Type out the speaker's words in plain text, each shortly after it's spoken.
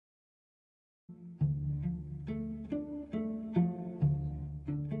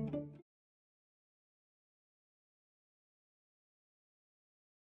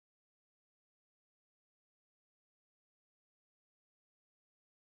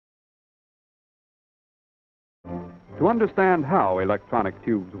To understand how electronic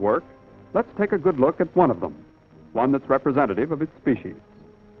tubes work, let's take a good look at one of them, one that's representative of its species.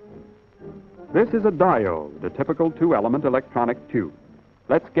 This is a diode, a typical two-element electronic tube.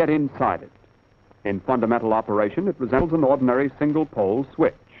 Let's get inside it. In fundamental operation, it resembles an ordinary single-pole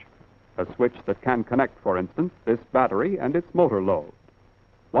switch, a switch that can connect, for instance, this battery and its motor load.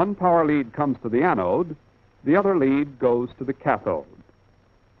 One power lead comes to the anode, the other lead goes to the cathode.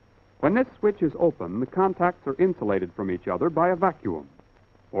 When this switch is open, the contacts are insulated from each other by a vacuum,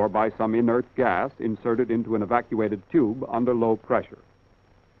 or by some inert gas inserted into an evacuated tube under low pressure.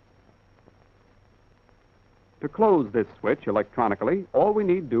 To close this switch electronically, all we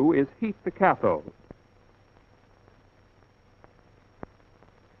need do is heat the cathode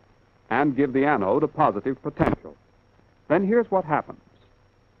and give the anode a positive potential. Then here's what happens.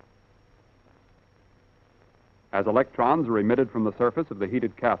 As electrons are emitted from the surface of the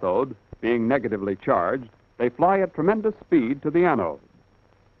heated cathode, being negatively charged, they fly at tremendous speed to the anode.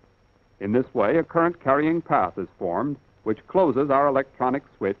 In this way, a current-carrying path is formed, which closes our electronic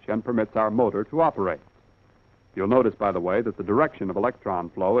switch and permits our motor to operate. You'll notice, by the way, that the direction of electron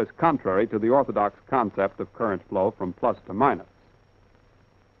flow is contrary to the orthodox concept of current flow from plus to minus.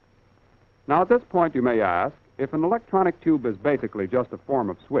 Now, at this point, you may ask, if an electronic tube is basically just a form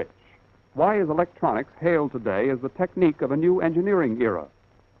of switch, why is electronics hailed today as the technique of a new engineering era?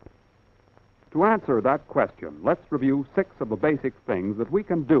 To answer that question, let's review 6 of the basic things that we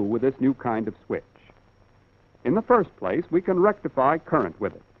can do with this new kind of switch. In the first place, we can rectify current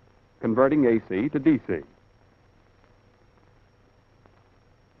with it, converting AC to DC.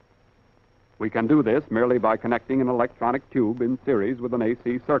 We can do this merely by connecting an electronic tube in series with an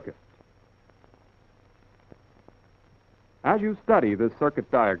AC circuit. As you study this circuit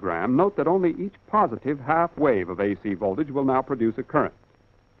diagram, note that only each positive half wave of AC voltage will now produce a current.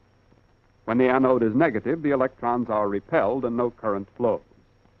 When the anode is negative, the electrons are repelled and no current flows.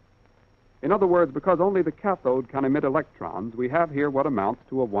 In other words, because only the cathode can emit electrons, we have here what amounts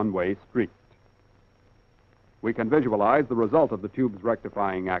to a one-way street. We can visualize the result of the tube's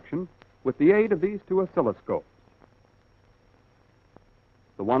rectifying action with the aid of these 2 oscilloscopes.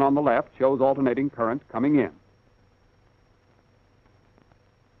 The one on the left shows alternating current coming in.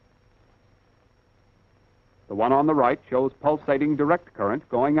 The one on the right shows pulsating direct current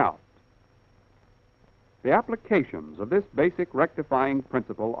going out. The applications of this basic rectifying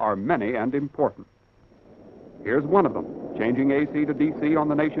principle are many and important. Here's one of them, changing AC to DC on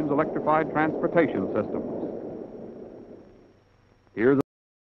the nation's electrified transportation systems. Here's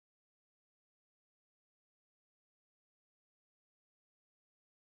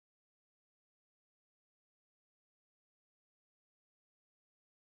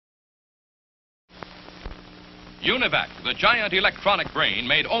UNIVAC, the giant electronic brain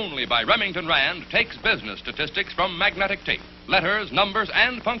made only by Remington Rand, takes business statistics from magnetic tape, letters, numbers,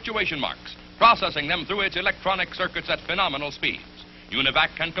 and punctuation marks, processing them through its electronic circuits at phenomenal speeds.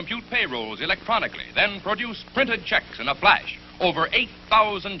 UNIVAC can compute payrolls electronically, then produce printed checks in a flash, over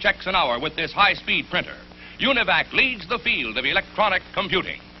 8,000 checks an hour with this high-speed printer. UNIVAC leads the field of electronic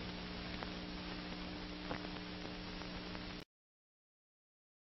computing.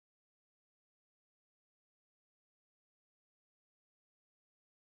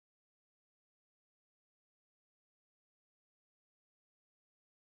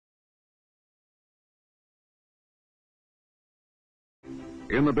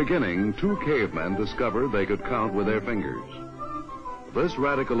 In the beginning, 2 cavemen discovered they could count with their fingers. This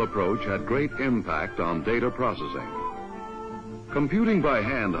radical approach had great impact on data processing. Computing by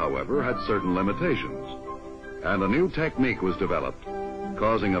hand, however, had certain limitations, and a new technique was developed,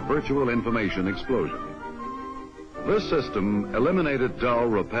 causing a virtual information explosion. This system eliminated dull,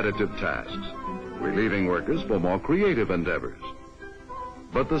 repetitive tasks, relieving workers for more creative endeavors.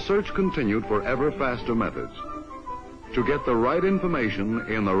 But the search continued for ever faster methods to get the right information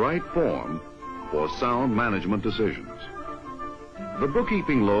in the right form for sound management decisions. The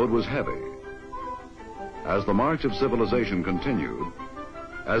bookkeeping load was heavy. As the march of civilization continued,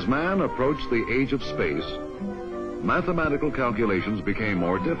 as man approached the age of space, mathematical calculations became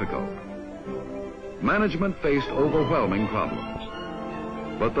more difficult. Management faced overwhelming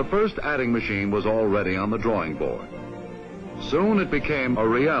problems. But the first adding machine was already on the drawing board. Soon it became a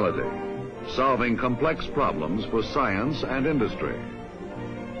reality, solving complex problems for science and industry.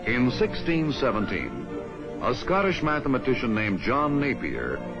 In 1617, a Scottish mathematician named John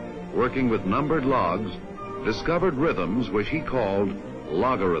Napier, working with numbered logs, discovered rhythms which he called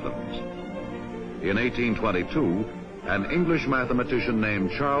logarithms. In 1822, an English mathematician named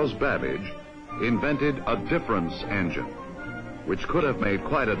Charles Babbage invented a difference engine, which could have made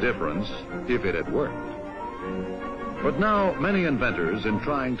quite a difference if it had worked. But now, many inventors, in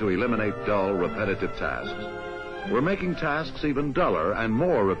trying to eliminate dull, repetitive tasks, were making tasks even duller and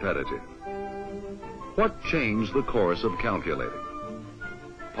more repetitive. What changed the course of calculating?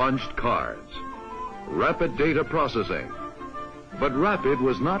 Punched cards, rapid data processing. But rapid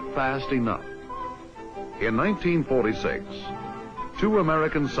was not fast enough. In 1946, two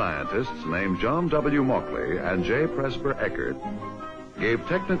American scientists named John W. Mauchly and J. Presper Eckert gave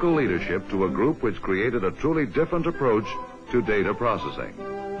technical leadership to a group which created a truly different approach to data processing.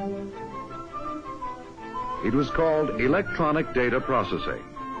 It was called electronic data processing.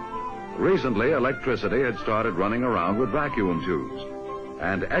 Recently, electricity had started running around with vacuum tubes,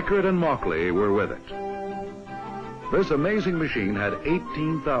 and Eckert and Mauchly were with it. This amazing machine had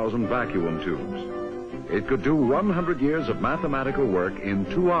 18,000 vacuum tubes. It could do 100 years of mathematical work in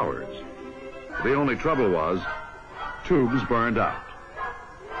 2 hours. The only trouble was, tubes burned out.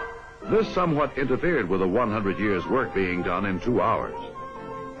 This somewhat interfered with the 100 years' work being done in 2 hours.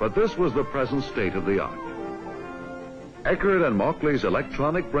 But this was the present state of the art. Eckert and Mauchly's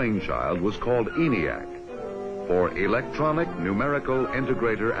electronic brainchild was called ENIAC, for Electronic Numerical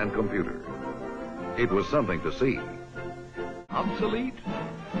Integrator and Computer. It was something to see. Obsolete?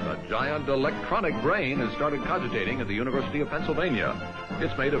 The giant electronic brain has started cogitating at the University of Pennsylvania.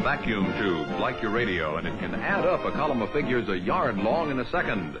 It's made of vacuum tubes, like your radio, and it can add up a column of figures a yard long in a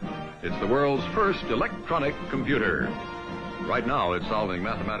second. It's the world's first electronic computer. Right now, it's solving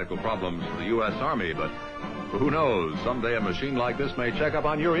mathematical problems for the U.S. Army, but who knows, someday a machine like this may check up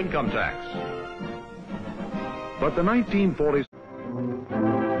on your income tax. But the 1940s...